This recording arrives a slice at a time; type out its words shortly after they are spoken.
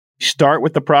Start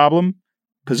with the problem,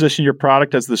 position your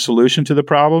product as the solution to the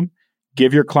problem,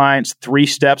 give your clients 3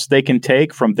 steps they can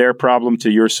take from their problem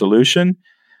to your solution.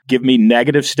 Give me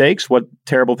negative stakes. What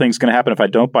terrible thing is going to happen if I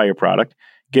don't buy your product?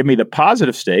 Give me the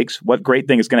positive stakes. What great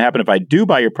thing is going to happen if I do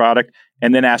buy your product?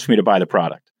 And then ask me to buy the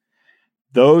product.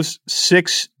 Those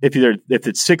 6, if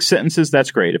it's 6 sentences,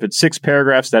 that's great. If it's 6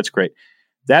 paragraphs, that's great.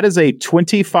 That is a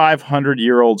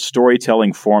 2,500-year-old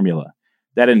storytelling formula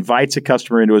that invites a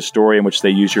customer into a story in which they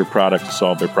use your product to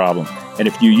solve their problem. And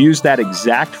if you use that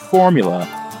exact formula,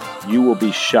 you will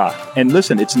be shocked. And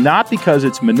listen, it's not because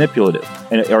it's manipulative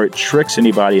or it tricks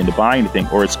anybody into buying anything,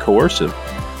 or it's coercive,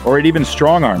 or it even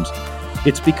strong arms.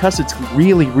 It's because it's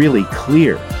really, really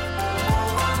clear.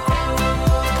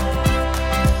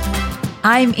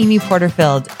 I'm Amy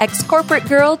Porterfield, ex-corporate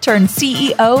girl turned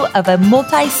CEO of a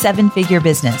multi-7-figure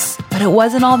business. But it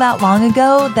wasn't all that long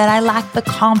ago that I lacked the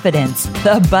confidence,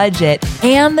 the budget,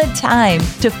 and the time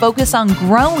to focus on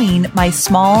growing my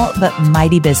small but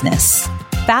mighty business.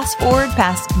 Fast forward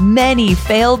past many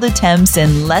failed attempts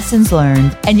and lessons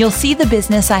learned, and you'll see the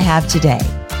business I have today.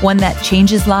 One that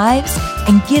changes lives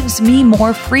and gives me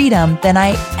more freedom than I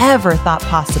ever thought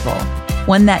possible.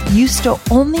 One that used to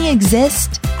only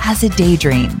exist as a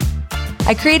daydream.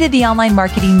 I created the Online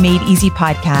Marketing Made Easy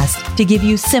podcast to give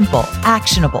you simple,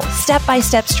 actionable,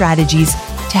 step-by-step strategies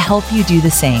to help you do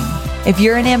the same. If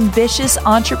you're an ambitious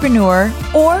entrepreneur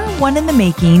or one in the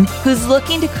making who's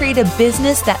looking to create a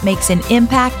business that makes an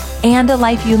impact and a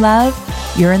life you love,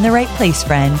 you're in the right place,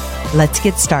 friend. Let's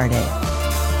get started.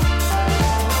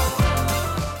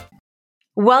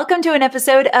 Welcome to an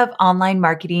episode of Online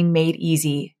Marketing Made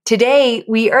Easy. Today,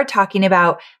 we are talking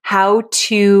about how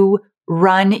to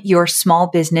run your small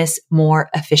business more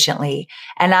efficiently.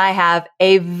 And I have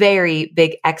a very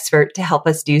big expert to help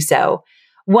us do so.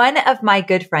 One of my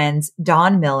good friends,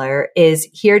 Don Miller, is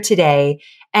here today,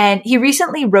 and he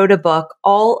recently wrote a book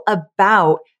all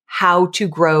about how to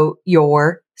grow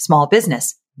your small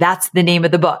business. That's the name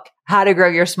of the book, How to Grow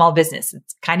Your Small Business.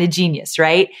 It's kind of genius,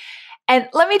 right? And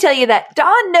let me tell you that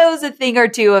Don knows a thing or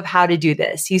two of how to do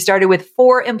this. He started with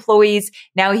 4 employees.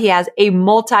 Now he has a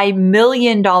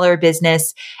multi-million-dollar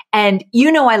business. And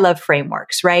you know I love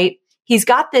frameworks, right? He's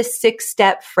got this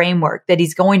 6-step framework that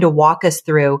he's going to walk us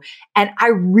through. And I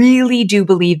really do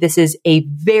believe this is a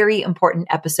very important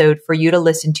episode for you to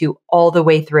listen to all the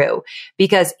way through,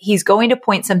 because he's going to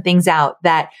point some things out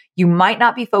that you might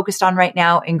not be focused on right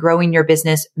now in growing your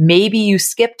business. Maybe you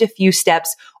skipped a few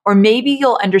steps, or maybe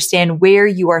you'll understand where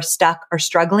you are stuck or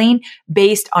struggling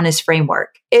based on his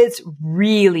framework. It's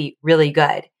really, really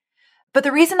good. But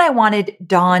the reason I wanted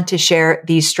Don to share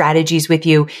these strategies with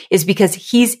you is because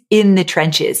he's in the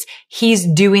trenches. He's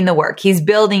doing the work. He's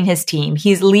building his team.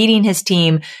 He's leading his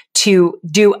team to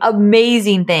do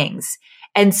amazing things.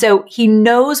 And so he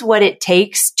knows what it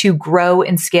takes to grow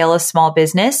and scale a small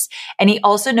business. And he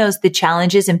also knows the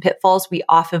challenges and pitfalls we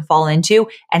often fall into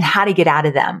and how to get out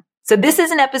of them. So this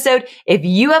is an episode. If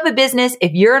you have a business,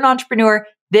 if you're an entrepreneur,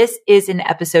 this is an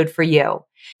episode for you.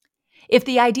 If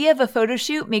the idea of a photo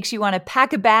shoot makes you want to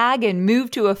pack a bag and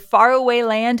move to a faraway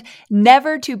land,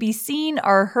 never to be seen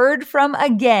or heard from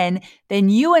again, then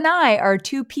you and I are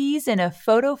 2 peas in a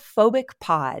photophobic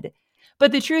pod.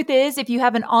 But the truth is, if you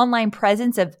have an online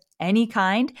presence of any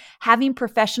kind, having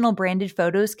professional branded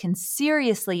photos can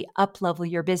seriously up-level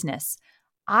your business.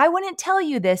 I wouldn't tell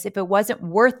you this if it wasn't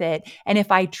worth it and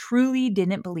if I truly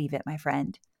didn't believe it, my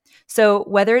friend. So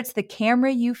whether it's the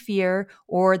camera you fear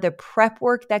or the prep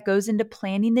work that goes into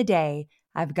planning the day,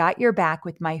 I've got your back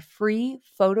with my free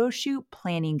photo shoot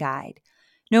planning guide.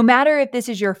 No matter if this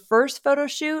is your first photo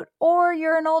shoot or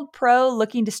you're an old pro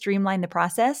looking to streamline the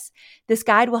process, this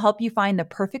guide will help you find the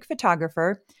perfect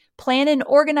photographer, plan and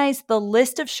organize the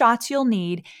list of shots you'll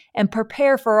need, and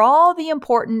prepare for all the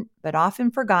important but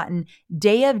often forgotten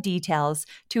day of details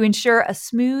to ensure a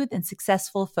smooth and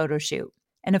successful photo shoot.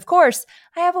 And of course,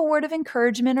 I have a word of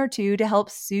encouragement or two to help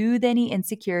soothe any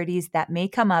insecurities that may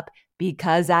come up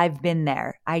because I've been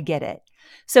there. I get it.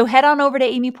 So head on over to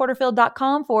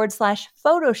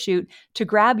amyporterfield.com/photo shoot to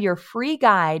grab your free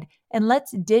guide and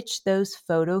let's ditch those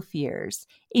photo fears.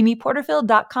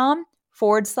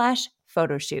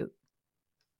 amyporterfield.com/photo shoot.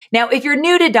 Now, if you're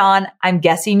new to Don, I'm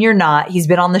guessing you're not. He's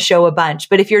been on the show a bunch.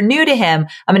 But if you're new to him,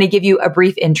 I'm going to give you a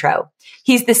brief intro.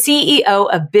 He's the CEO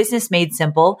of Business Made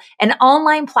Simple, an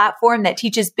online platform that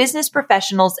teaches business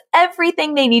professionals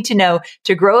everything they need to know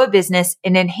to grow a business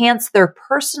and enhance their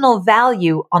personal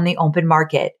value on the open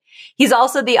market. He's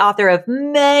also the author of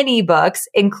many books,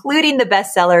 including the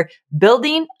bestseller,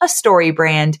 Building a Story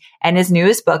Brand, and his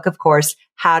newest book, of course,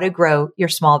 How to Grow Your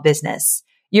Small Business.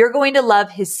 You're going to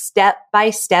love his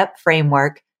step-by-step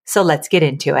framework, So let's get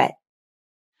into it.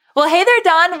 Well, hey there,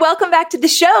 Don. Welcome back to the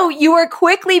show. You are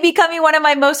quickly becoming one of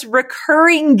my most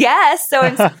recurring guests. So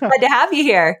I'm so glad to have you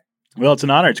here. Well, it's an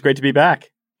honor. It's great to be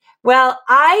back. Well,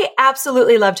 I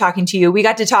absolutely love talking to you. We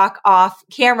got to talk off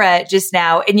camera just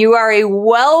now, and you are a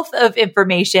wealth of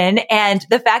information. And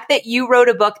the fact that you wrote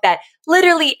a book that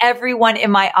literally everyone in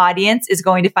my audience is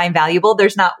going to find valuable.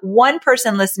 There's not one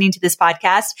person listening to this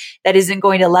podcast that isn't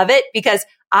going to love it, because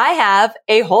I have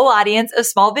a whole audience of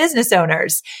small business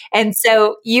owners. And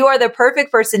so you are the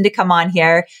perfect person to come on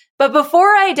here. But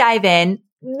before I dive in,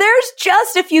 there's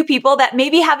just a few people that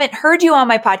maybe haven't heard you on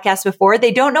my podcast before.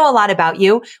 They don't know a lot about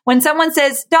you. When someone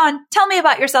says, Don, tell me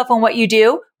about yourself and what you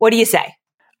do, what do you say?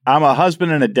 I'm a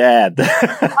husband and a dad.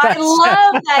 I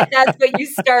love that. That's what you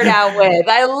start out with.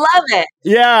 I love it.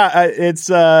 Yeah,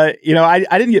 it's, I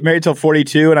didn't get married till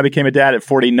 42 and I became a dad at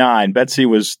 49. Betsy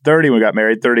was 30 when we got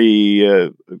married,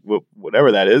 30,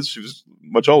 whatever that is. She was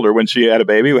much older when she had a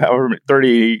baby, however,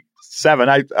 37.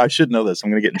 I should know this.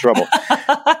 I'm going to get in trouble.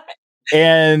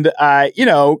 And I,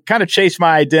 kind of chased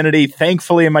my identity,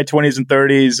 thankfully, in my 20s and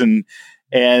 30s.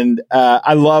 And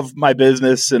I love my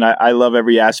business and I love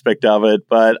every aspect of it.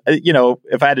 But,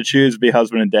 if I had to choose, be a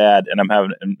husband and dad, and I'm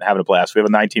having a blast. We have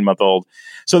a 19-month-old.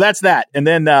 So that's that. And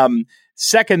then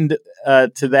second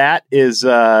to that is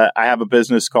I have a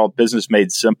business called Business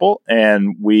Made Simple.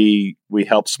 And we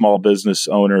help small business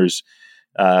owners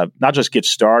not just get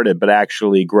started, but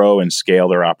actually grow and scale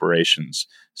their operations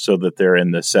so that they're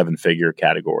in the 7-figure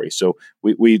category. So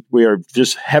we are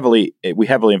just heavily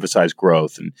emphasize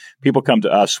growth, and people come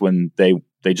to us when they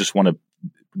just want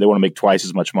to make twice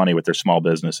as much money with their small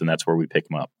business, and that's where we pick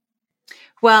them up.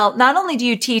 Well, not only do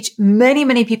you teach many,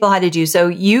 many people how to do so,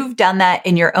 you've done that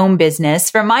in your own business.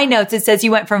 From my notes, it says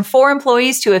you went from 4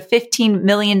 employees to a $15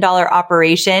 million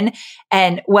operation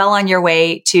and well on your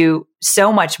way to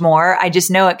so much more. I just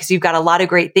know it because you've got a lot of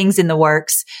great things in the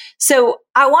works. So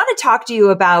I want to talk to you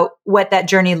about what that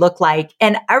journey looked like.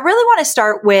 And I really want to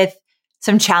start with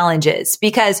some challenges,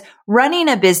 because running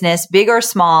a business, big or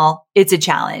small, it's a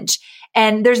challenge.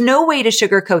 And there's no way to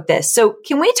sugarcoat this. So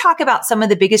can we talk about some of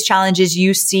the biggest challenges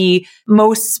you see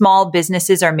most small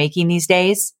businesses are making these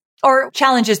days, or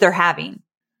challenges they're having?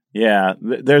 Yeah,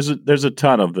 there's a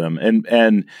ton of them.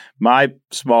 And my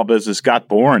small business got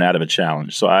born out of a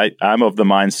challenge. So I'm of the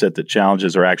mindset that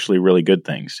challenges are actually really good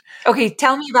things. Okay,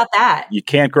 tell me about that. You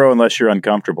can't grow unless you're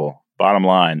uncomfortable. Bottom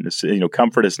line,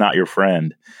 comfort is not your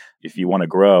friend if you want to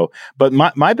grow. But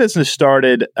my business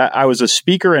started, I was a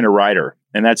speaker and a writer,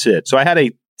 and that's it. So I had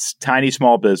a tiny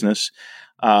small business,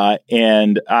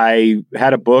 and I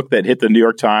had a book that hit the New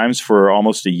York Times for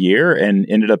almost a year and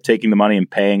ended up taking the money and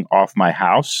paying off my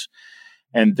house.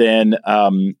 And then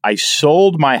I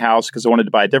sold my house because I wanted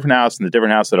to buy a different house, and the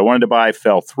different house that I wanted to buy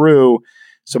fell through.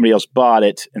 Somebody else bought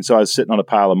it, and so I was sitting on a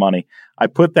pile of money. I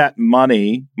put that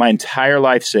money, my entire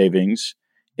life savings,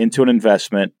 into an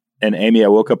investment. And Amy, I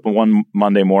woke up one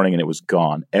Monday morning and it was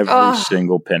gone, every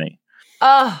single penny.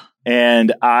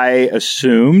 And I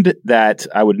assumed that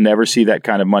I would never see that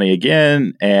kind of money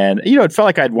again. And, it felt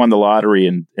like I'd won the lottery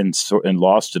and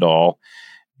lost it all.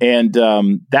 And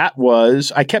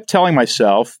I kept telling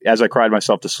myself, as I cried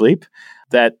myself to sleep,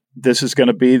 that this is going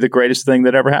to be the greatest thing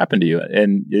that ever happened to you.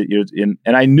 And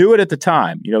I knew it at the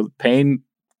time. Pain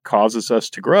causes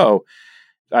us to grow.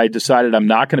 I decided I'm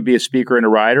not going to be a speaker and a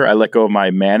writer. I let go of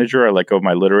my manager. I let go of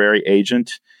my literary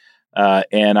agent.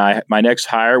 And my next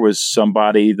hire was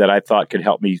somebody that I thought could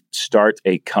help me start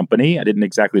a company. I didn't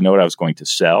exactly know what I was going to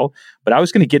sell, but I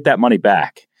was going to get that money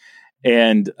back.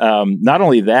 And not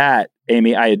only that,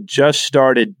 Amy, I had just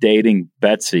started dating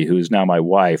Betsy, who's now my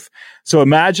wife. So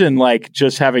imagine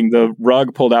just having the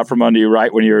rug pulled out from under you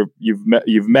right when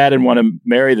you've met and want to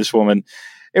marry this woman.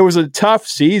 It was a tough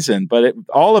season, but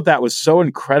all of that was so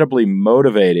incredibly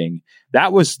motivating.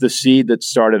 That was the seed that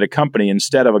started a company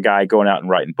instead of a guy going out and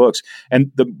writing books.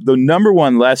 And the number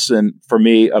one lesson for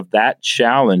me of that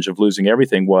challenge of losing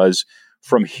everything was,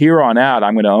 from here on out,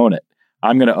 I'm going to own it.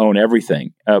 I'm going to own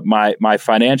everything. My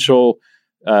financial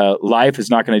life is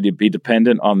not going to be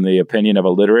dependent on the opinion of a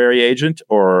literary agent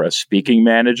or a speaking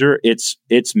manager. It's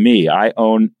me. I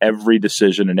own every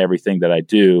decision and everything that I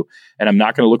do, and I'm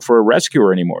not going to look for a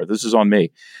rescuer anymore. This is on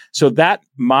me. So that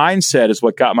mindset is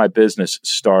what got my business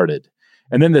started.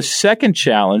 And then the second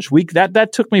challenge,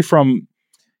 that took me from,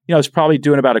 I was probably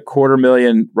doing about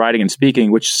 $250,000 writing and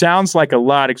speaking, which sounds like a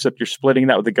lot, except you're splitting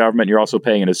that with the government. You're also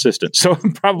paying an assistant. So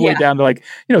I'm probably down to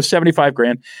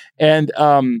 $75,000. And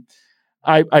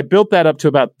I built that up to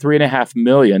about $3.5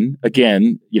 million.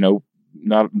 Again,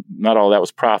 not all that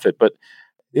was profit, but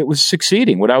it was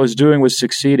succeeding. What I was doing was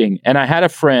succeeding. And I had a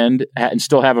friend, and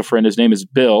still have a friend, his name is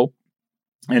Bill.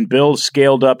 And Bill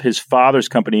scaled up his father's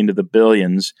company into the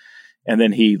billions. And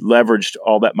then he leveraged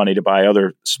all that money to buy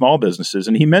other small businesses.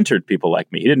 And he mentored people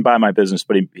like me. He didn't buy my business,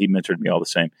 but he mentored me all the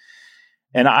same.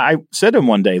 And I said to him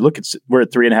one day, look, we're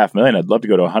at $3.5 million. I'd love to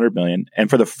go to 100 million. And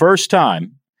for the first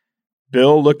time,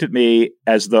 Bill looked at me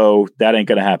as though that ain't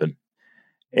going to happen.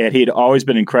 And he'd always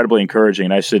been incredibly encouraging.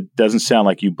 And I said, doesn't sound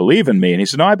like you believe in me. And he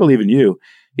said, no, I believe in you.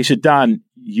 He said, Don,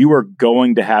 you are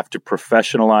going to have to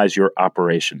professionalize your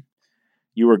operation.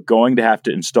 You are going to have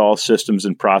to install systems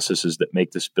and processes that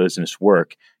make this business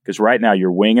work. Because right now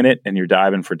you're winging it and you're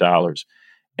diving for dollars.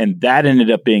 And that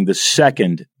ended up being the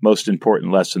second most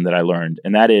important lesson that I learned.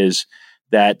 And that is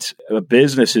that a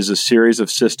business is a series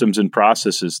of systems and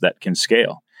processes that can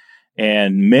scale.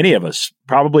 And many of us,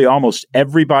 probably almost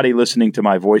everybody listening to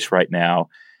my voice right now,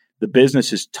 the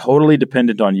business is totally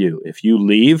dependent on you. If you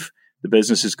leave, the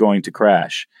business is going to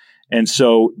crash. And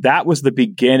so that was the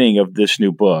beginning of this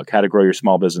new book, How to Grow Your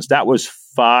Small Business. That was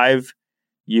 5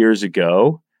 years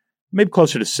ago, maybe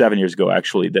closer to 7 years ago,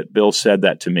 actually, that Bill said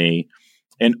that to me.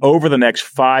 And over the next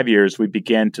 5 years, we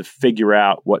began to figure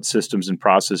out what systems and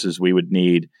processes we would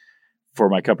need for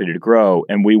my company to grow.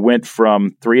 And we went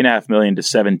from 3.5 million to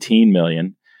 17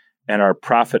 million, and our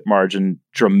profit margin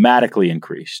dramatically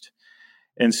increased.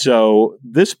 And so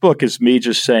this book is me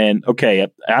just saying, okay,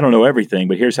 I don't know everything,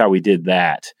 but here's how we did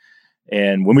that.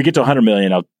 And when we get to 100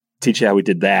 million, I'll teach you how we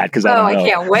did that, because I don't know. I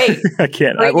can't wait. I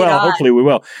can't. Hopefully we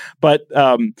will. But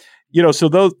so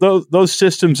those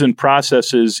systems and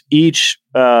processes, each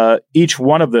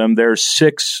one of them, there's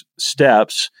 6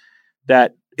 steps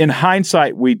that, in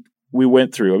hindsight, we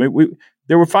went through. I mean,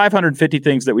 there were 550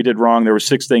 things that we did wrong. There were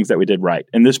 6 things that we did right.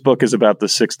 And this book is about the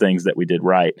 6 things that we did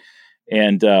right.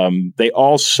 And they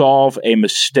all solve a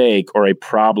mistake or a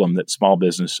problem that small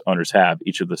business owners have,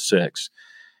 each of the 6.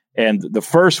 And the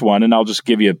first one, and I'll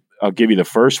give you the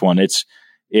first one. It's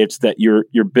that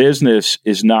your business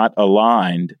is not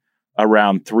aligned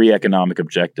around 3 economic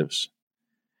objectives,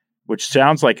 which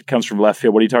sounds like it comes from left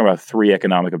field. What are you talking about, 3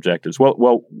 economic objectives?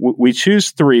 Well, we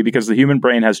choose 3 because the human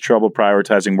brain has trouble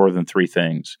prioritizing more than 3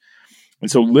 things. And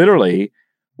so literally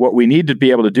what we need to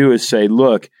be able to do is say,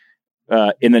 look,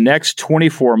 in the next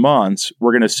 24 months,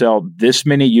 we're going to sell this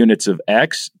many units of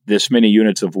X, this many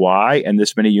units of Y, and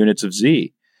this many units of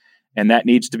Z. And that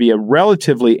needs to be a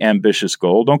relatively ambitious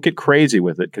goal. Don't get crazy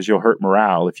with it, because you'll hurt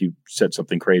morale if you set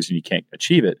something crazy and you can't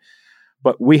achieve it.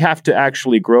 But we have to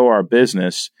actually grow our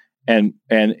business. And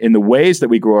in the ways that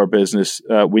we grow our business,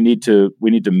 we need to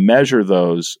measure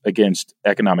those against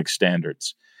economic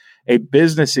standards. A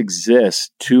business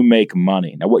exists to make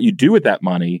money. Now, what you do with that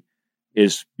money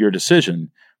is your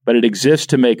decision, but it exists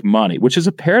to make money, which is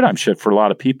a paradigm shift for a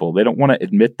lot of people. They don't want to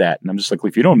admit that. And I'm just like, well,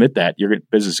 if you don't admit that, your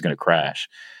business is going to crash.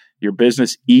 Your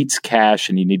business eats cash,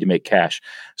 and you need to make cash.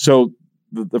 So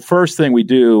the first thing we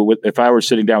do, if I were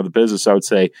sitting down with a business, I would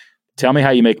say, tell me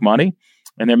how you make money.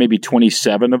 And there may be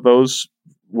 27 of those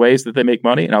ways that they make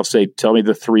money. And I'll say, tell me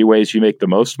the 3 ways you make the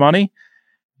most money.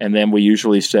 And then we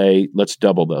usually say, let's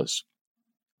double those,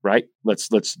 right? Let's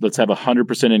have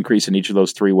 100% increase in each of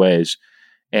those 3 ways.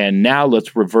 And now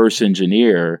let's reverse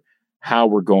engineer how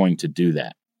we're going to do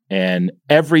that. And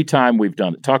every time we've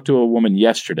done it, talked to a woman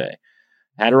yesterday,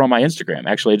 had her on my Instagram.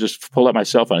 Actually, I just pulled up my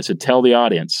cell phone. I said, tell the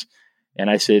audience. And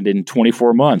I said, in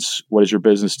 24 months, what has your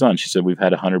business done? She said, we've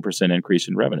had 100% increase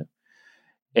in revenue.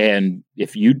 And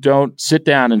if you don't sit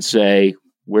down and say,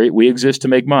 we exist to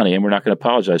make money, and we're not going to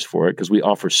apologize for it because we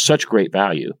offer such great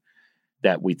value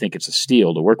that we think it's a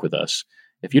steal to work with us.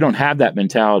 If you don't have that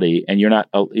mentality and you're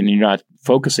not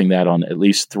focusing that on at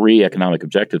least 3 economic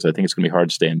objectives, I think it's going to be hard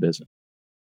to stay in business.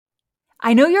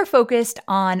 I know you're focused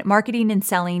on marketing and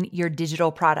selling your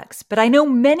digital products, but I know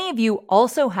many of you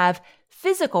also have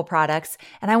physical products,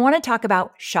 and I want to talk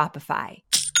about Shopify.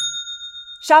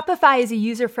 Shopify is a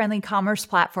user-friendly commerce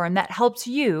platform that helps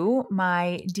you,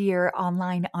 my dear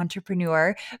online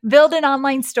entrepreneur, build an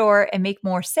online store and make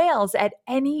more sales at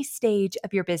any stage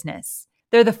of your business.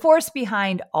 They're the force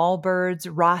behind Allbirds,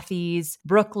 Rothy's,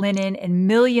 Brooklinen, and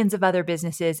millions of other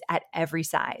businesses at every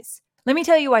size. Let me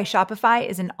tell you why Shopify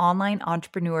is an online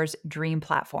entrepreneur's dream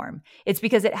platform. It's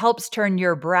because it helps turn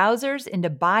your browsers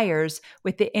into buyers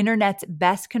with the internet's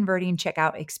best converting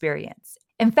checkout experience.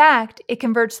 In fact, it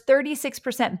converts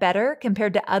 36% better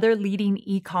compared to other leading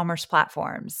e-commerce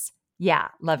platforms. Yeah,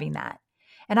 loving that.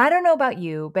 And I don't know about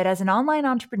you, but as an online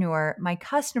entrepreneur, my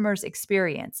customers'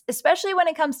 experience, especially when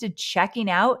it comes to checking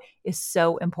out, is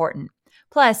so important.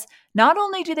 Plus, not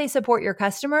only do they support your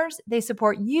customers, they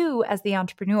support you as the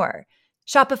entrepreneur.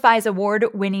 Shopify's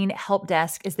award-winning help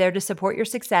desk is there to support your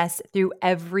success through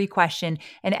every question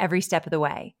and every step of the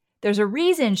way. There's a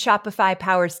reason Shopify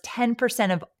powers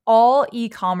 10% of all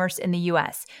e-commerce in the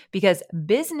US, because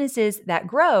businesses that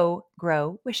grow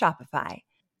with Shopify.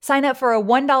 Sign up for a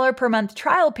 $1 per month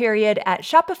trial period at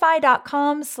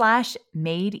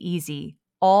shopify.com/madeeasy,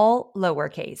 all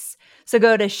lowercase. So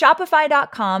go to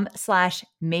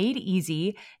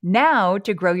shopify.com/madeeasy now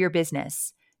to grow your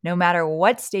business, no matter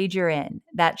what stage you're in.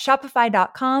 That's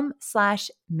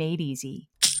shopify.com/madeeasy.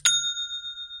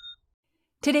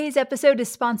 Today's episode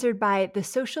is sponsored by the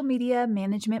social media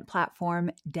management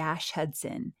platform Dash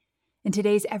Hudson. In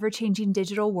today's ever-changing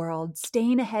digital world,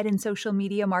 staying ahead in social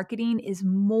media marketing is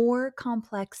more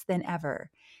complex than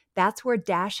ever. That's where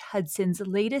Dash Hudson's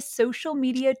latest social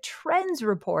media trends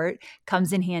report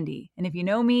comes in handy. And if you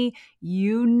know me,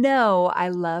 you know I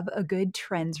love a good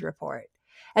trends report.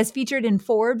 As featured in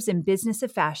Forbes and Business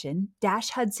of Fashion, Dash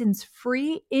Hudson's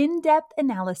free in-depth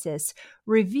analysis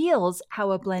reveals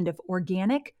how a blend of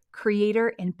organic,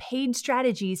 creator, and paid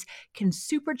strategies can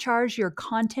supercharge your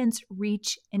content's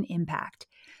reach and impact.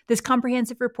 This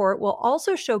comprehensive report will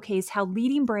also showcase how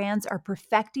leading brands are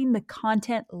perfecting the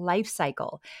content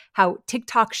lifecycle, how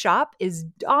TikTok Shop is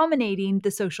dominating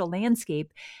the social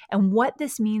landscape, and what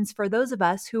this means for those of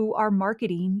us who are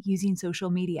marketing using social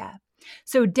media.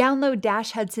 So download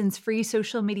Dash Hudson's free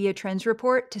social media trends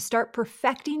report to start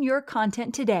perfecting your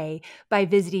content today by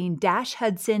visiting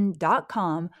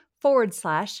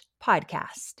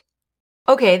dashhudson.com/podcast.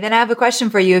 Okay, then I have a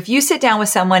question for you. If you sit down with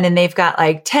someone and they've got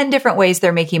like 10 different ways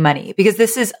they're making money, because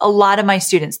this is a lot of my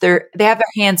students, they have their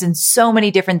hands in so many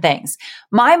different things.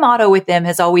 My motto with them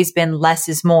has always been less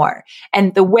is more.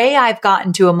 And the way I've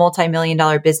gotten to a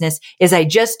multi-million-dollar business is I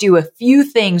just do a few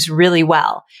things really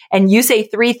well. And you say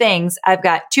 3 things. I've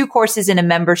got 2 courses in a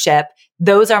membership.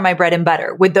 Those are my bread and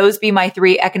butter. Would those be my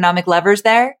 3 economic levers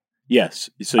there?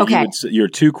 Yes. So okay. Your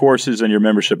 2 courses and your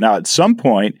membership. Now, at some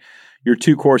point, your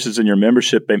 2 courses and your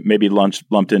membership may be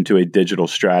lumped into a digital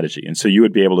strategy. And so you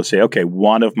would be able to say, okay,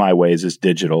 one of my ways is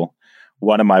digital.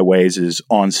 One of my ways is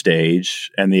on stage.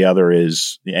 And the other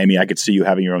is, Amy, I could see you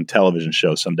having your own television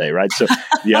show someday, right? So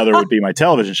the other would be my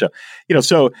television show.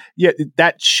 So yeah,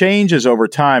 that changes over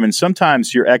time. And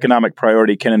sometimes your economic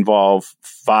priority can involve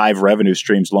 5 revenue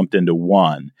streams lumped into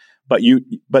one. But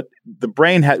the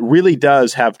brain really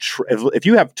does have, if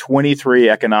you have 23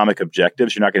 economic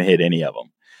objectives, you're not going to hit any of them.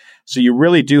 So you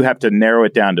really do have to narrow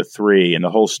it down to 3, and the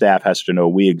whole staff has to know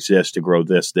we exist to grow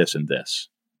this, this, and this.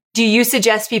 Do you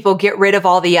suggest people get rid of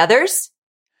all the others?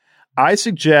 I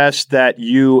suggest that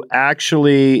you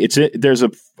actually, there's a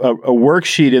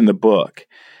worksheet in the book,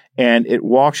 and it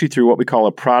walks you through what we call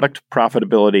a product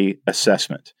profitability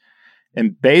assessment.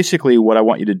 And basically what I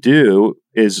want you to do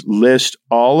is list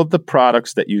all of the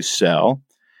products that you sell,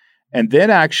 and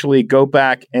then actually go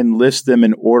back and list them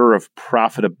in order of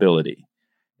profitability.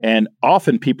 And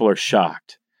often people are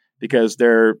shocked because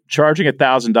they're charging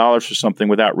 $1,000 for something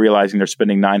without realizing they're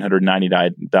spending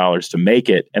 $999 to make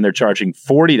it. And they're charging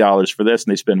 $40 for this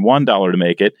and they spend $1 to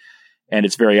make it. And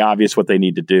it's very obvious what they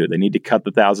need to do. They need to cut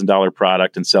the $1,000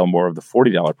 product and sell more of the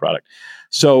 $40 product.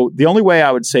 So the only way I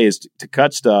would say is to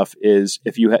cut stuff is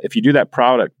if you do that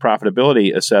product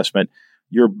profitability assessment,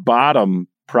 your bottom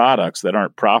products that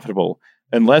aren't profitable,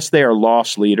 unless they are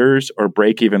loss leaders or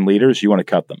break-even leaders, you want to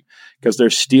cut them because they're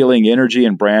stealing energy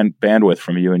and brand bandwidth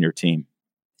from you and your team.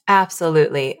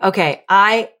 Absolutely. Okay.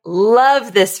 I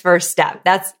love this first step.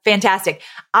 That's fantastic.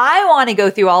 I want to go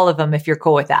through all of them if you're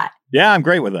cool with that. Yeah, I'm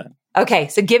great with that. Okay.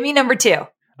 So give me number 2.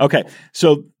 Okay.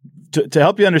 So to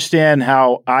help you understand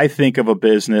how I think of a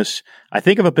business, I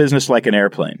think of a business like an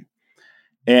airplane.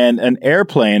 And an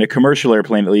airplane, a commercial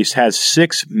airplane at least, has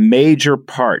 6 major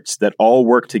parts that all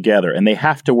work together, and they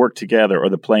have to work together or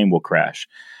the plane will crash.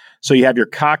 So you have your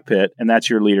cockpit, and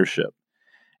that's your leadership.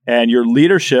 And your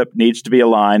leadership needs to be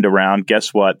aligned around,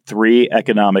 guess what, 3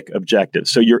 economic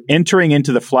objectives. So you're entering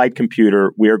into the flight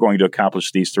computer, we are going to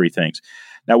accomplish these 3 things.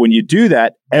 Now, when you do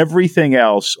that, everything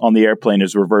else on the airplane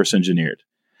is reverse engineered.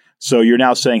 So you're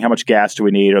now saying, how much gas do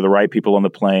we need? Are the right people on the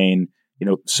plane?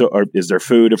 Or is there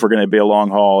food if we're going to be a long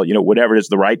haul? Whatever it is,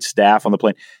 the right staff on the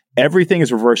plane. Everything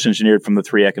is reverse engineered from the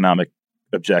 3 economic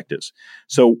objectives.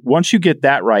 So once you get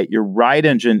that right, your right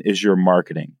engine is your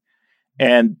marketing.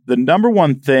 And the number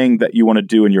one thing that you want to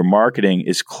do in your marketing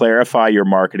is clarify your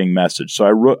marketing message. So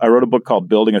I wrote a book called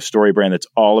Building a Story Brand that's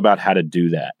all about how to do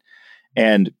that.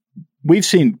 And we've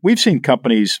seen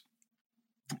companies,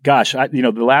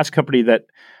 the last company that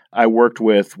I worked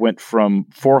with went from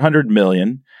 400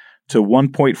 million to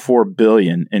 1.4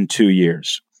 billion in 2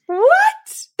 years.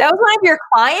 What? That was one of your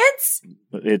clients?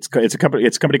 It's a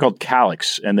company called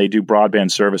Calix, and they do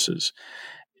broadband services.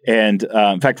 And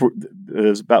in fact,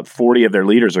 there's about 40 of their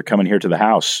leaders are coming here to the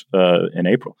house in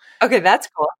April. Okay, that's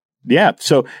cool. Yeah.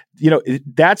 So,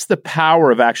 that's the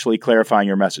power of actually clarifying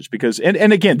your message because,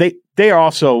 and again, they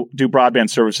also do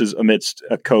broadband services amidst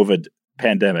a COVID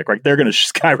pandemic, right? They're going to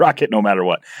skyrocket no matter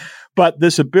what. But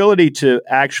this ability to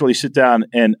actually sit down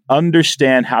and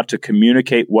understand how to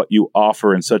communicate what you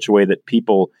offer in such a way that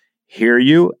people hear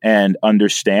you and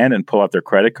understand and pull out their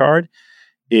credit card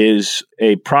is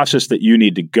a process that you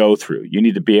need to go through. You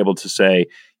need to be able to say,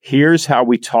 here's how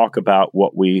we talk about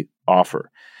what we offer.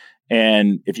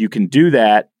 And if you can do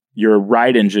that, your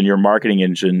right engine, your marketing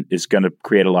engine is going to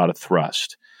create a lot of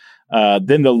thrust.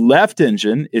 Then the left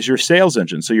engine is your sales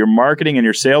engine. So your marketing and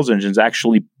your sales engines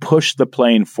actually push the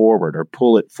plane forward or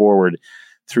pull it forward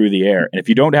through the air. And if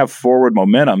you don't have forward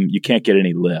momentum, you can't get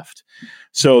any lift.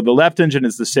 So the left engine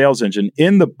is the sales engine.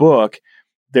 In the book,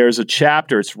 there's a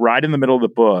chapter, it's right in the middle of the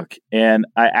book. And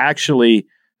I actually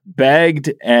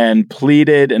begged and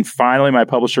pleaded, and finally my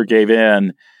publisher gave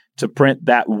in to print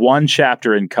that one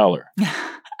chapter in color.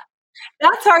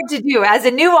 That's hard to do. As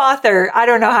a new author, I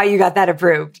don't know how you got that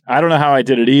approved. I don't know how I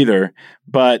did it either,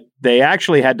 but they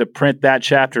actually had to print that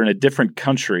chapter in a different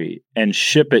country and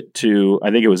ship it to, I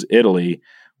think it was Italy,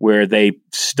 where they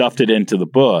stuffed it into the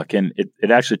book. And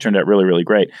it actually turned out really, really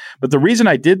great. But the reason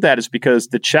I did that is because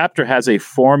the chapter has a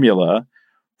formula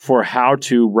for how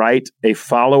to write a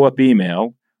follow-up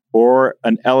email or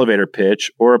an elevator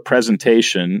pitch or a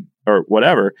presentation or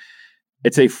whatever.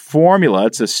 It's a formula.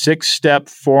 It's a 6-step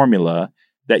formula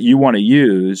that you want to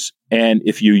use. And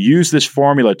if you use this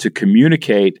formula to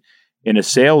communicate in a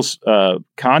sales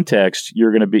context,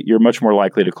 you're much more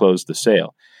likely to close the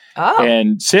sale. Oh.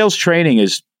 And sales training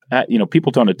is,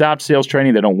 people don't adopt sales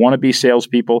training. They don't want to be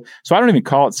salespeople. So I don't even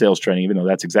call it sales training, even though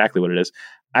that's exactly what it is.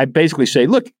 I basically say,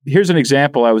 look, here's an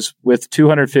example. I was with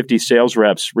 250 sales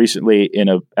reps recently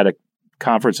at a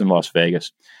conference in Las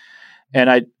Vegas. And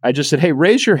I just said, hey,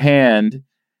 raise your hand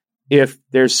if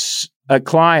there's a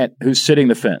client who's sitting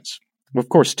the fence. Well, of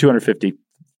course, 250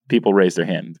 people raise their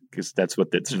hand because that's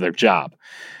their job.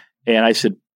 And I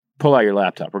said, pull out your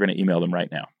laptop. We're going to email them right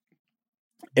now.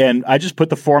 And I just put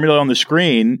the formula on the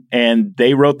screen and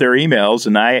they wrote their emails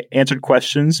and I answered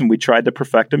questions and we tried to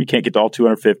perfect them. You can't get to all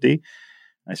 250.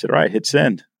 I said, all right, hit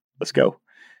send. Let's go.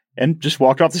 And just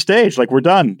walked off the stage. Like, we're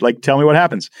done. Like, tell me what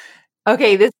happens.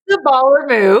 Okay, this is a baller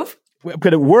move.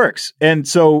 But it works. And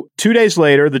so 2 days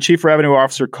later, the chief revenue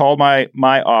officer called my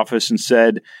office and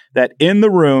said that in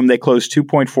the room, they closed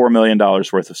 $2.4 million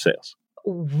worth of sales.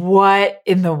 What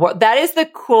in the world? That is the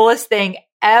coolest thing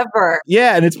ever.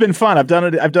 Yeah, and it's been fun. I've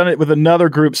done it with another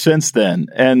group since then.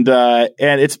 And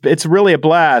it's really a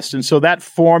blast. And so that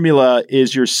formula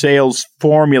is your sales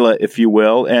formula, if you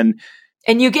will. And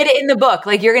you get it in the book.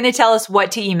 Like, you're going to tell us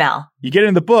what to email. You get it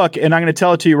in the book, and I'm going to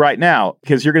tell it to you right now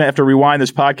because you're going to have to rewind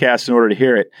this podcast in order to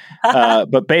hear it.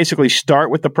 But basically,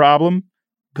 start with the problem,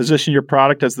 position your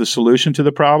product as the solution to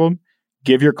the problem,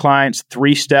 give your clients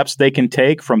 3 steps they can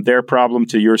take from their problem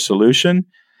to your solution,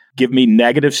 give me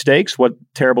negative stakes, what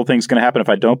terrible thing is going to happen if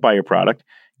I don't buy your product,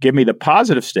 give me the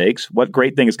positive stakes, what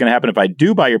great thing is going to happen if I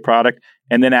do buy your product,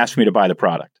 and then ask me to buy the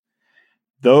product.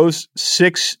 Those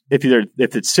 6, if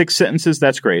it's 6 sentences,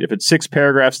 that's great. If it's 6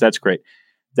 paragraphs, that's great.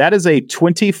 That is a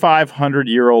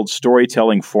 2,500-year-old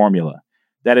storytelling formula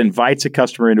that invites a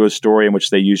customer into a story in which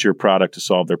they use your product to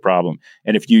solve their problem.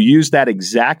 And if you use that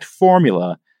exact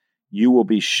formula, you will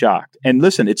be shocked. And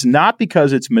listen, it's not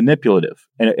because it's manipulative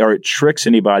or it tricks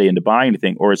anybody into buying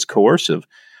anything or it's coercive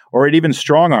or it even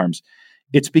strong arms.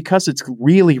 It's because it's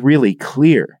really, really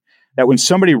clear. That when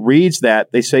somebody reads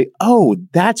that, they say, oh,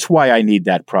 that's why I need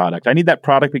that product. I need that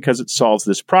product because it solves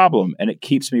this problem and it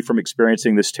keeps me from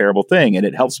experiencing this terrible thing and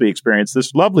it helps me experience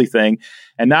this lovely thing.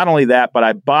 And not only that, but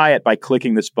I buy it by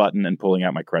clicking this button and pulling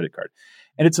out my credit card.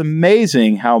 And it's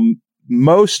amazing how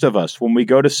most of us, when we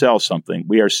go to sell something,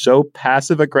 we are so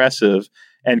passive aggressive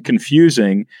and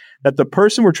confusing that the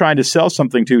person we're trying to sell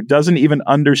something to doesn't even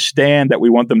understand that we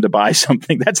want them to buy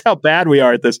something. That's how bad we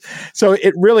are at this. So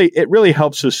it really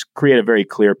helps us create a very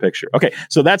clear picture. Okay,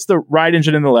 so that's the right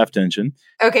engine and the left engine.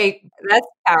 Okay, that's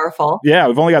powerful. Yeah,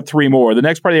 we've only got 3 more. The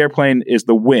next part of the airplane is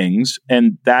the wings,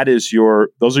 and those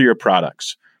are your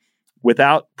products.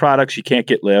 Without products, you can't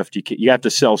get lift. You have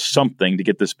to sell something to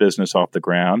get this business off the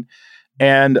ground.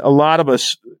 And a lot of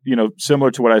us, similar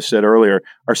to what I said earlier,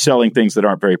 are selling things that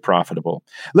aren't very profitable.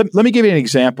 Let me give you an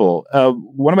example.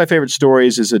 One of my favorite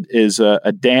stories is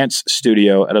a dance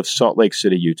studio out of Salt Lake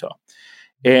City, Utah.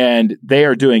 And they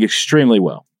are doing extremely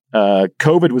well.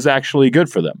 COVID was actually good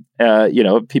for them.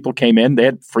 People came in, they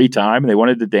had free time, and they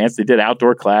wanted to dance. They did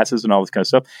outdoor classes and all this kind of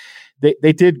stuff.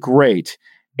 They did great,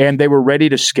 and they were ready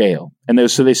to scale. And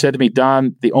so they said to me,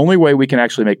 Don, the only way we can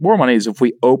actually make more money is if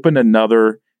we open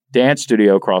another dance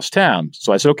studio across town.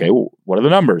 So I said, okay, well, what are the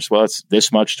numbers? Well, it's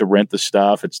this much to rent the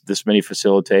stuff. It's this many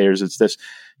facilitators. It's this,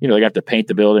 they have to paint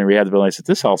the building, rehab the building. I said,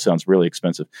 this all sounds really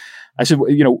expensive. I said,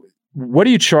 what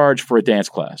do you charge for a dance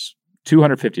class?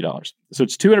 $250. So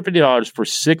it's $250 for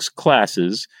 6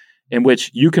 classes in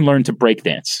which you can learn to break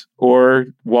dance or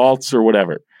waltz or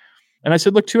whatever. And I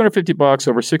said, look, $250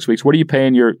 over 6 weeks. What are you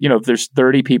paying if there's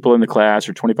 30 people in the class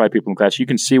or 25 people in the class, you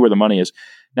can see where the money is.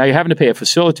 Now you're having to pay a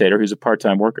facilitator who's a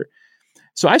part-time worker.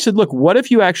 So I said, look, what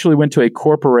if you actually went to a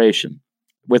corporation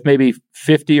with maybe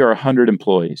 50 or 100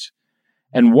 employees,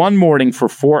 and one morning for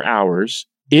 4 hours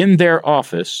in their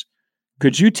office,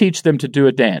 could you teach them to do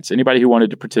a dance? Anybody who wanted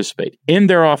to participate in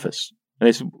their office? And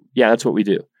they said, yeah, that's what we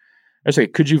do. I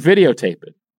said, could you videotape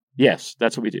it? Yes,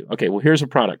 that's what we do. Okay, well, here's a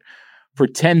product. For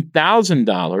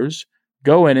 $10,000,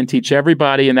 go in and teach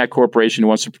everybody in that corporation who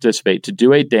wants to participate to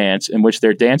do a dance in which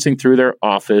they're dancing through their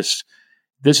office.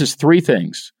 This is 3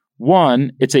 things.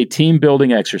 1, it's a team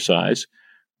building exercise.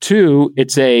 2,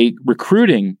 it's a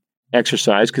recruiting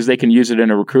exercise because they can use it in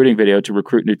a recruiting video to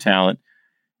recruit new talent.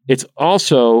 It's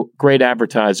also great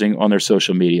advertising on their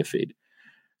social media feed.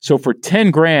 So for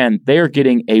 $10,000, they are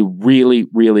getting a really,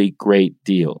 really great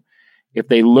deal. If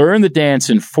they learn the dance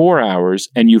in 4 hours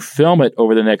and you film it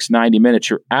over the next 90 minutes,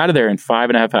 you're out of there in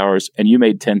 5.5 hours and you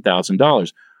made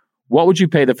 $10,000. What would you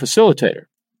pay the facilitator?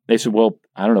 They said, well,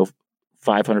 I don't know,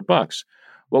 $500.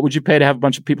 What would you pay to have a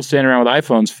bunch of people standing around with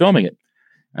iPhones filming it?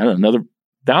 I don't know, another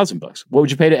 $1,000. What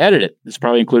would you pay to edit it? It's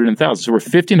probably included in $1,000. So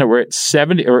we're at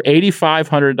 $70 or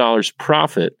 $8,500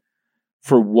 profit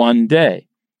for one day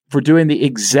for doing the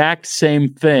exact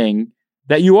same thing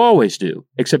that you always do,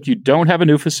 except you don't have a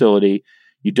new facility,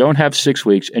 you don't have 6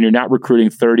 weeks, and you're not recruiting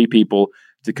 30 people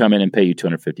to come in and pay you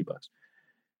 $250.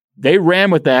 They ran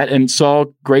with that and saw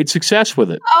great success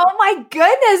with it. Oh my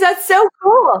goodness, that's so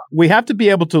cool. We have to be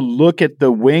able to look at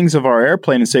the wings of our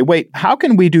airplane and say, wait, how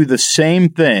can we do the same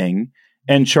thing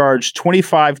and charge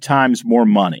 25 times more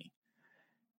money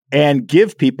and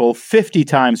give people 50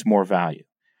 times more value?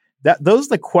 Those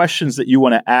are the questions that you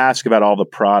want to ask about all the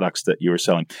products that you are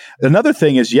selling. Another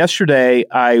thing is yesterday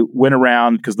I went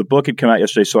around because the book had come out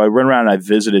yesterday. So I went around and I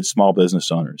visited small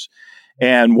business owners.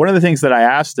 And one of the things that I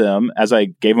asked them as I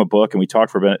gave them a book and we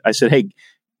talked for a minute, I said, hey,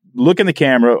 look in the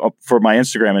camera for my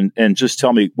Instagram and just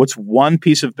tell me what's one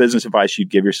piece of business advice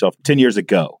you'd give yourself 10 years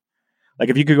ago. Like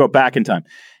if you could go back in time.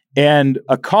 And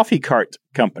a coffee cart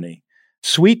company,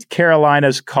 Sweet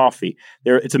Carolina's Coffee.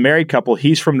 It's a married couple.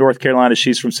 He's from North Carolina.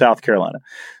 She's from South Carolina.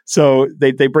 So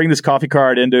they bring this coffee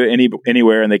cart into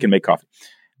anywhere and they can make coffee.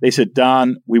 They said,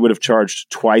 Don, we would have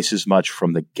charged twice as much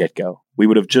from the get-go. We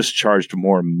would have just charged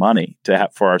more money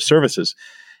for our services.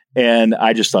 And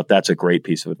I just thought that's a great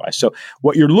piece of advice. So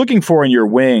what you're looking for in your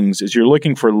wings is you're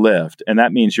looking for lift. And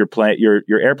that means your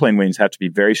airplane wings have to be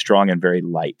very strong and very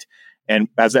light. And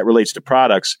as that relates to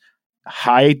products,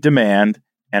 high demand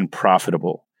and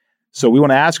profitable. So we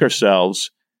want to ask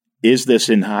ourselves, is this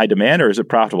in high demand or is it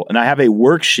profitable? And I have a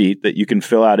worksheet that you can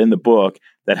fill out in the book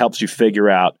that helps you figure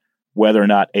out whether or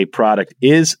not a product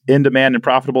is in demand and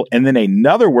profitable. And then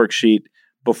another worksheet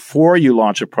before you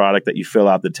launch a product that you fill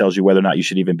out that tells you whether or not you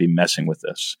should even be messing with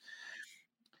this.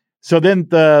 So then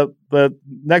the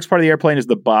next part of the airplane is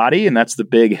the body, and that's the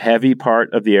big, heavy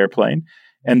part of the airplane.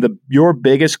 And your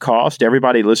biggest cost,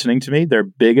 everybody listening to me, their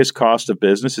biggest cost of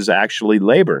business is actually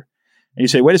labor. And you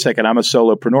say, wait a second, I'm a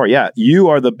solopreneur. Yeah, you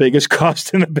are the biggest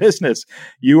cost in the business.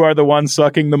 You are the one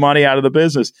sucking the money out of the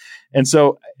business. And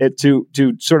so to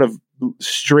sort of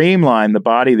streamline the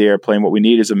body of the airplane, what we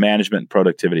need is a management and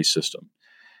productivity system.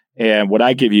 And what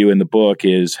I give you in the book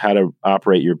is how to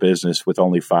operate your business with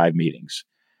only 5 meetings.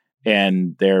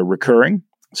 And they're recurring.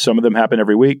 Some of them happen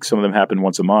every week. Some of them happen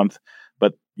once a month.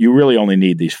 But you really only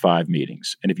need these 5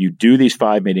 meetings. And if you do these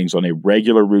 5 meetings on a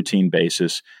regular routine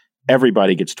basis,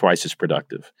 everybody gets twice as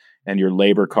productive. And your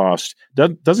labor cost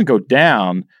doesn't go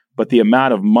down, but the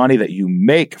amount of money that you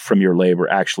make from your labor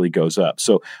actually goes up.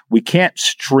 So we can't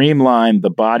streamline the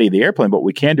body of the airplane. But what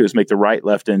we can do is make the right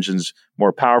left engines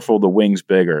more powerful, the wings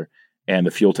bigger, and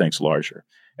the fuel tanks larger.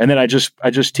 And then I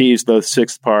just teased the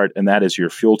 6th part, and that is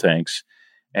your fuel tanks.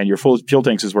 And your fuel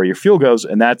tanks is where your fuel goes,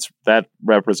 and that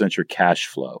represents your cash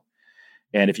flow.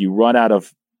 And if you run out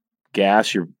of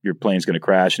gas, your plane's going to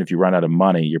crash. And if you run out of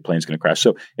money, your plane's going to crash.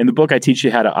 So in the book, I teach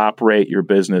you how to operate your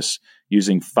business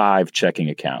using 5 checking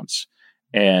accounts.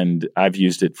 And I've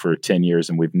used it for 10 years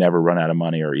and we've never run out of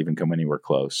money or even come anywhere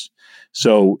close.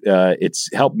 So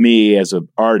it's helped me as an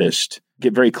artist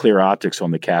get very clear optics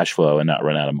on the cash flow and not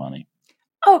run out of money.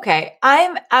 Okay.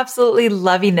 I'm absolutely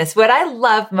loving this. What I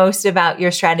love most about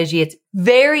your strategy, it's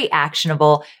very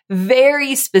actionable,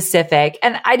 very specific.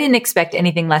 And I didn't expect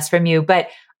anything less from you, but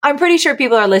I'm pretty sure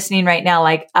people are listening right now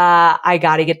like, I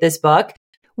got to get this book.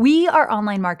 We are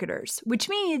online marketers, which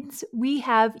means we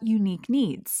have unique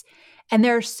needs. And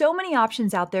there are so many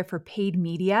options out there for paid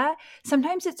media.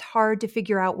 Sometimes it's hard to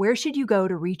figure out where should you go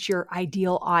to reach your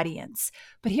ideal audience.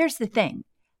 But here's the thing.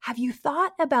 Have you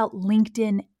thought about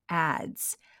LinkedIn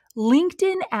ads?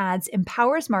 LinkedIn ads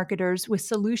empowers marketers with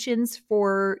solutions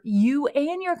for you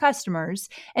and your customers,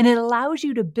 and it allows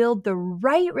you to build the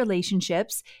right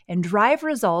relationships and drive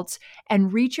results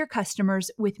and reach your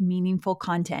customers with meaningful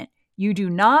content. You do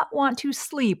not want to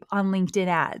sleep on LinkedIn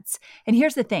ads. And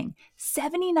here's the thing,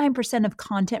 79% of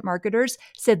content marketers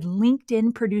said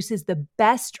LinkedIn produces the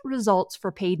best results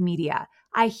for paid media.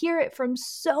 I hear it from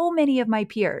so many of my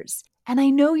peers. And I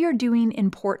know you're doing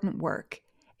important work.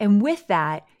 And with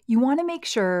that, you want to make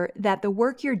sure that the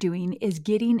work you're doing is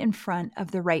getting in front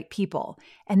of the right people.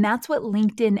 And that's what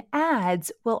LinkedIn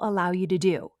ads will allow you to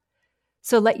do.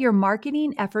 So let your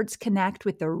marketing efforts connect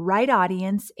with the right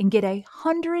audience and get a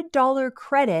 $100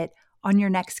 credit on your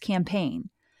next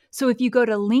campaign. So if you go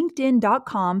to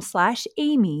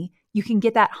linkedin.com/Amy, you can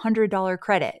get that $100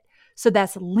 credit. So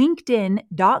that's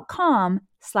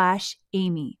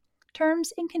linkedin.com/Amy.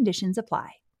 Terms and conditions apply.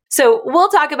 So we'll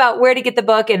talk about where to get the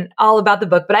book and all about the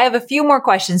book, but I have a few more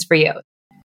questions for you.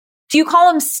 Do you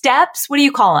call them steps? What do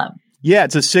you call them? Yeah,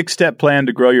 it's a 6-step plan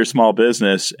to grow your small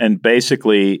business. And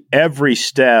basically every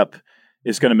step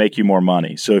is going to make you more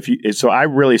money. So I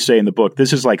really say in the book,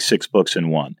 this is like 6 books in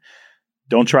one.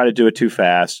 Don't try to do it too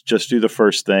fast. Just do the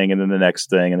first thing and then the next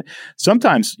thing. And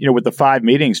sometimes, with the 5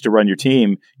 meetings to run your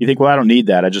team, you think, well, I don't need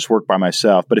that. I just work by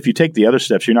myself. But if you take the other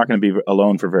steps, you're not going to be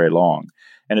alone for very long.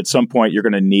 And at some point, you're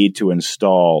going to need to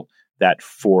install that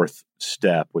 4th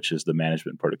step, which is the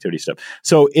management productivity step.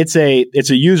 So it's a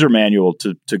user manual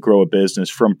to grow a business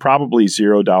from probably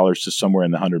 $0 to somewhere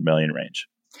in the 100 million range.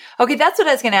 Okay, that's what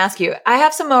I was going to ask you. I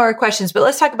have some more questions, but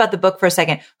let's talk about the book for a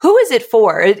second. Who is it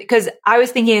for? Because I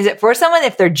was thinking, is it for someone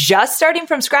if they're just starting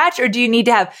from scratch, or do you need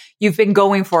to you've been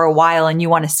going for a while and you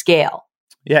want to scale?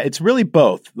 Yeah, it's really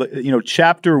both.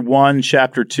 Chapter 1,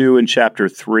 chapter 2, and chapter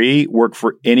 3 work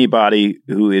for anybody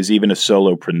who is even a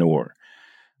solopreneur.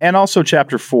 And also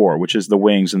chapter 4, which is the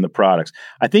wings and the products.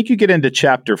 I think you get into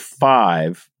chapter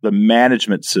 5, the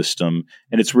management system,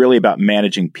 and it's really about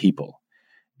managing people.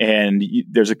 And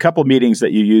there's a couple meetings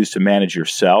that you use to manage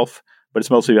yourself, but it's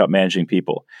mostly about managing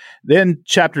people. Then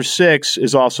chapter 6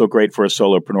 is also great for a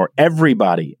solopreneur.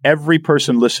 Every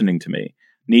person listening to me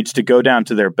needs to go down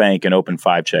to their bank and open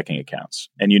 5 checking accounts.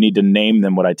 And you need to name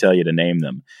them what I tell you to name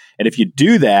them. And if you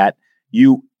do that,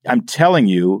 I'm telling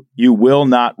you, you will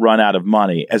not run out of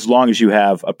money as long as you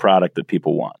have a product that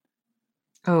people want.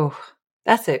 Oh,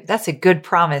 that's a good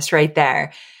promise right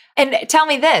there. And tell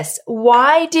me this,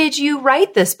 why did you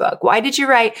write this book? Why did you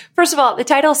write, first of all, the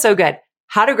title is so good,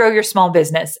 How to Grow Your Small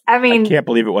Business. I mean, I can't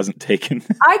believe it wasn't taken.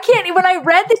 I can't. When I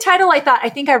read the title, I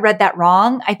think I read that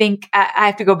wrong. I think I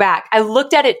have to go back. I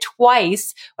looked at it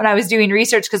twice when I was doing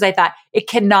research because I thought he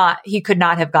could not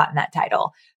have gotten that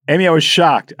title. Amy, I was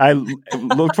shocked. I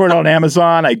looked for it on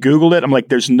Amazon. I Googled it. I'm like,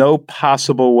 there's no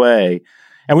possible way.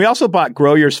 And we also bought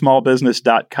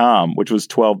growyoursmallbusiness.com, which was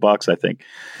 $12, I think.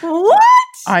 What?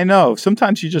 I know.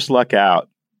 Sometimes you just luck out.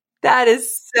 That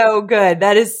is so good.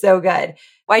 That is so good.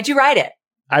 Why'd you write it?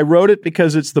 I wrote it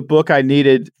because it's the book I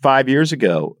needed 5 years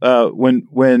ago.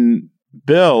 When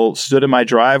Bill stood in my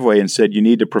driveway and said, you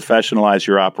need to professionalize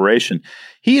your operation,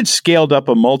 he had scaled up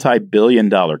a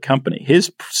multi-billion-dollar company.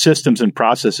 His systems and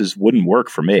processes wouldn't work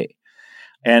for me.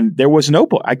 And there was no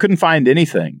book. I couldn't find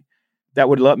anything that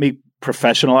would let me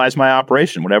professionalize my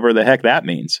operation, whatever the heck that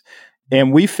means.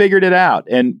 And we figured it out.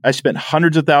 And I spent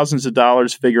hundreds of thousands of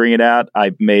dollars figuring it out.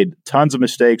 I made tons of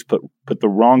mistakes, put the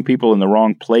wrong people in the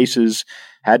wrong places,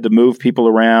 had to move people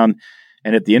around.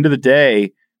 And at the end of the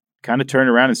day, kind of turned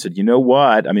around and said, you know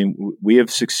what? I mean, we have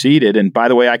succeeded. And by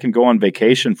the way, I can go on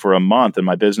vacation for a month and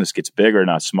my business gets bigger,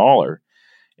 not smaller.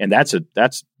 And that's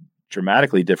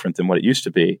dramatically different than what it used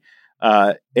to be.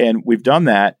 And we've done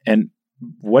that. And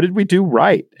what did we do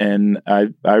right? And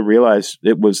I realized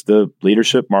it was the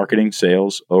leadership, marketing,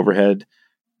 sales, overhead,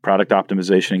 product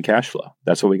optimization, and cash flow.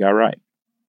 That's what we got right.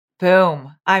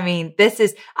 Boom. I mean,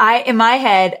 in my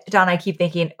head, Don, I keep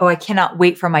thinking, I cannot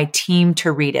wait for my team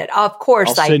to read it. Of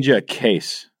course. I'll send you a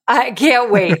case. I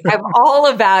can't wait. I'm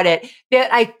all about it.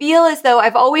 I feel as though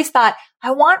I've always thought,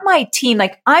 I want my team,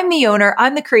 like I'm the owner,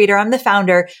 I'm the creator, I'm the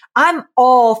founder. I'm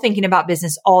all thinking about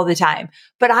business all the time,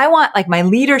 but I want like my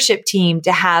leadership team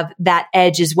to have that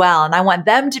edge as well. And I want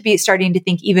them to be starting to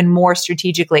think even more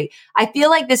strategically. I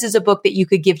feel like this is a book that you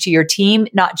could give to your team,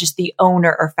 not just the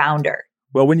owner or founder.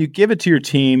 Well, when you give it to your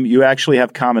team, you actually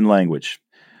have common language.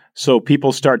 So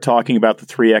people start talking about the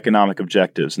 3 economic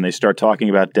objectives, and they start talking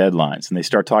about deadlines, and they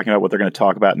start talking about what they're going to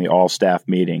talk about in the all-staff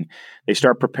meeting. They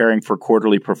start preparing for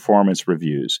quarterly performance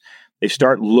reviews. They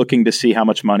start looking to see how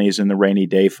much money is in the rainy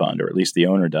day fund, or at least the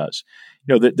owner does.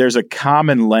 You know, there's a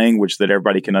common language that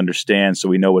everybody can understand, so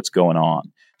we know what's going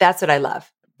on. That's what I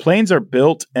love. Planes are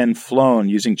built and flown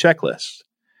using checklists.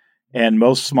 And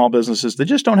most small businesses, they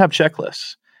just don't have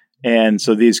checklists. And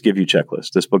so these give you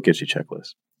checklists. This book gives you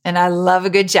checklists. And I love a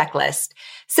good checklist.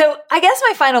 So I guess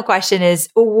my final question is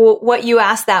what you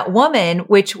asked that woman,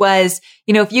 which was,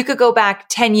 you know, if you could go back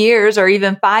 10 years or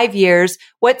even 5 years,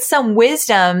 what's some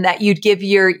wisdom that you'd give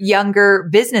your younger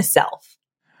business self?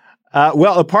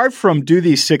 Well, apart from do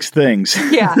these 6 things,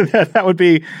 yeah, that would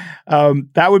be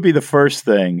the first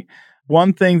thing.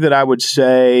 One thing that I would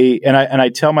say, and I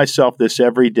tell myself this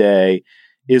every day,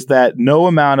 is that no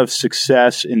amount of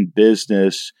success in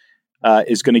business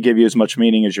is going to give you as much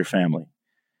meaning as your family.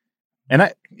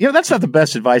 And that's not the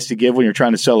best advice to give when you're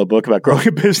trying to sell a book about growing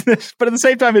a business, but at the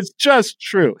same time, it's just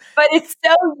true. But it's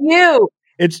so you.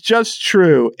 It's just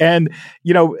true. And,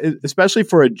 you know, especially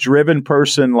for a driven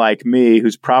person like me,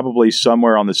 who's probably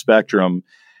somewhere on the spectrum,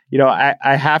 you know,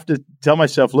 I have to tell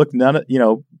myself, look,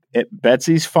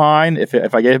 Betsy's fine.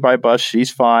 If I get hit by a bus, she's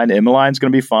fine. Emmeline's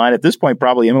going to be fine. At this point,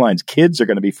 probably Emmeline's kids are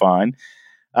going to be fine.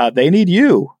 They need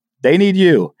you. They need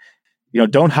you. You know,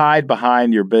 don't hide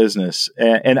behind your business.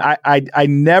 And I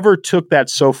never took that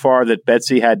so far that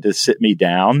Betsy had to sit me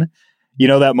down. You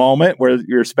know, that moment where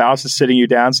your spouse is sitting you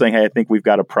down saying, hey, I think we've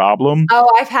got a problem. Oh,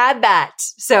 I've had that.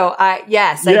 So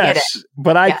yes, I get it.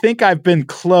 But I think I've been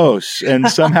close, and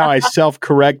somehow I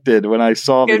self-corrected when I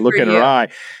saw the look in her eye.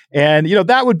 And, you know,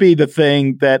 that would be the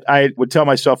thing that I would tell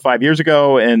myself 5 years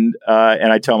ago, and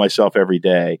I tell myself every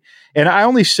day. And I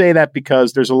only say that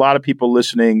because there's a lot of people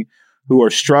listening who are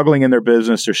struggling in their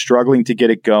business. They're struggling to get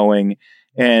it going.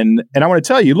 And I want to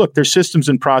tell you, look, there's systems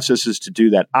and processes to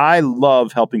do that. I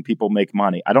love helping people make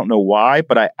money. I don't know why,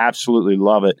 but I absolutely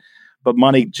love it. But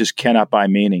money just cannot buy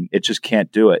meaning. It just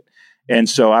can't do it. And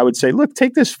so I would say, look,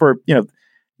 take this for,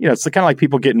 it's kind of like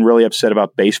people getting really upset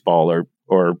about baseball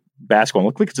or basketball.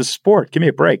 Look, it's a sport. Give me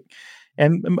a break.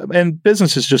 And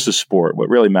business is just a sport. What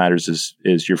really matters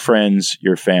is your friends,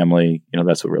 your family. You know,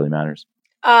 that's what really matters.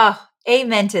 Oh,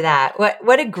 amen to that.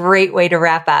 What a great way to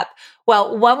wrap up.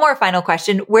 Well, one more final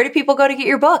question. Where do people go to get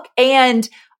your book? And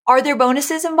are there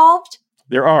bonuses involved?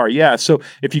 There are, yeah. So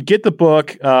if you get the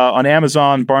book on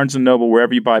Amazon, Barnes & Noble,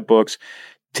 wherever you buy books,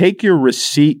 take your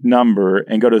receipt number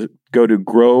and go to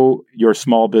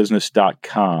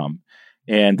growyoursmallbusiness.com.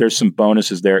 And there's some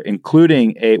bonuses there,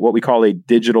 including what we call a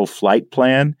digital flight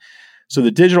plan. So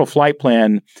the digital flight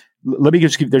plan, let me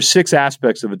just give, there's 6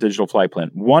 aspects of a digital flight plan.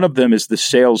 One of them is the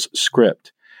sales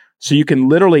script. So you can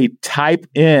literally type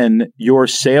in your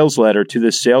sales letter to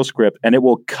this sales script, and it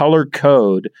will color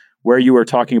code where you are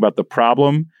talking about the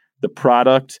problem, the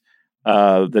product,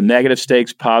 the negative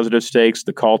stakes, positive stakes,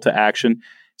 the call to action.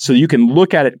 So you can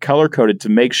look at it color coded to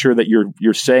make sure that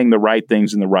you're saying the right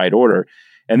things in the right order.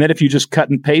 And then if you just cut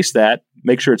and paste that,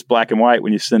 make sure it's black and white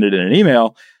when you send it in an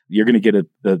email, you're going to get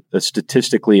a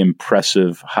statistically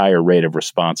impressive higher rate of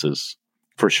responses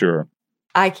for sure.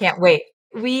 I can't wait.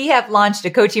 We have launched a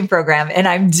coaching program, and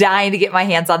I'm dying to get my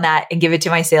hands on that and give it to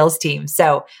my sales team.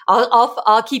 So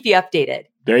I'll keep you updated.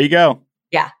 There you go.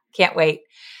 Yeah, can't wait.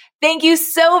 Thank you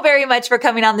so very much for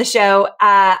coming on the show.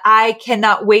 I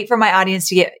cannot wait for my audience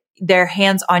to get their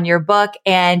hands on your book,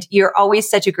 and you're always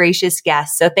such a gracious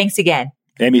guest. So thanks again.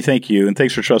 Amy, thank you. And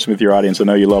thanks for trusting with your audience. I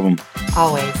know you love them.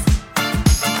 Always.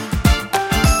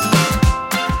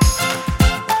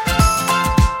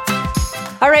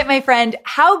 All right, my friend,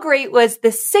 how great was the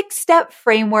 6-step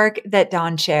framework that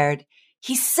Don shared?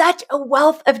 He's such a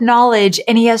wealth of knowledge,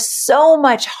 and he has so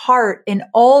much heart in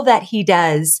all that he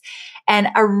does. And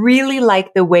I really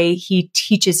like the way he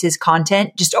teaches his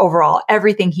content, just overall,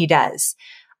 everything he does.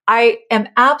 I am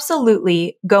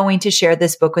absolutely going to share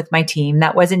this book with my team.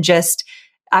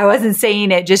 I wasn't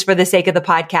saying it just for the sake of the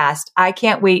podcast. I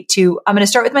can't wait I'm going to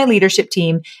start with my leadership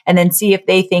team and then see if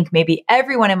they think maybe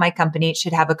everyone in my company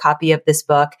should have a copy of this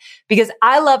book, because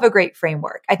I love a great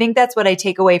framework. I think that's what I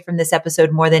take away from this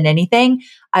episode more than anything.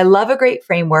 I love a great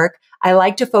framework. I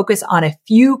like to focus on a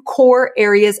few core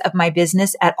areas of my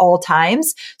business at all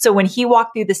times. So when he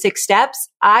walked through the 6 steps,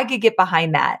 I could get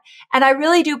behind that. And I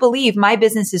really do believe my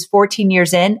business is 14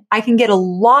 years in. I can get a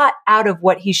lot out of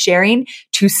what he's sharing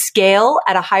to scale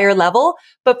at a higher level.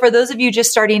 But for those of you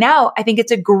just starting out, I think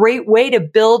it's a great way to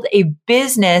build a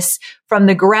business from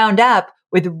the ground up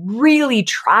with really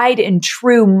tried and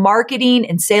true marketing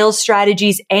and sales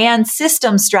strategies and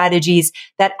system strategies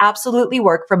that absolutely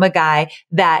work from a guy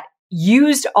that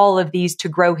used all of these to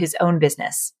grow his own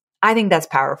business. I think that's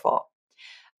powerful.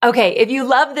 Okay, if you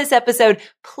love this episode,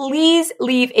 please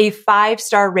leave a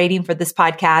 5-star rating for this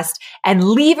podcast and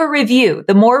leave a review.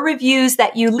 The more reviews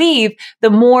that you leave,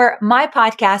 the more my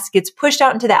podcast gets pushed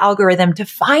out into the algorithm to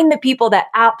find the people that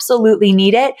absolutely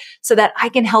need it so that I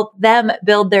can help them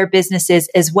build their businesses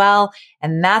as well.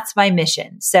 And that's my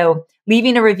mission. So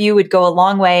leaving a review would go a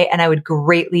long way and I would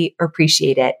greatly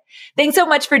appreciate it. Thanks so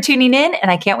much for tuning in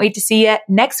and I can't wait to see you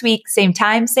next week. Same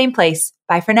time, same place.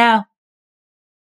 Bye for now.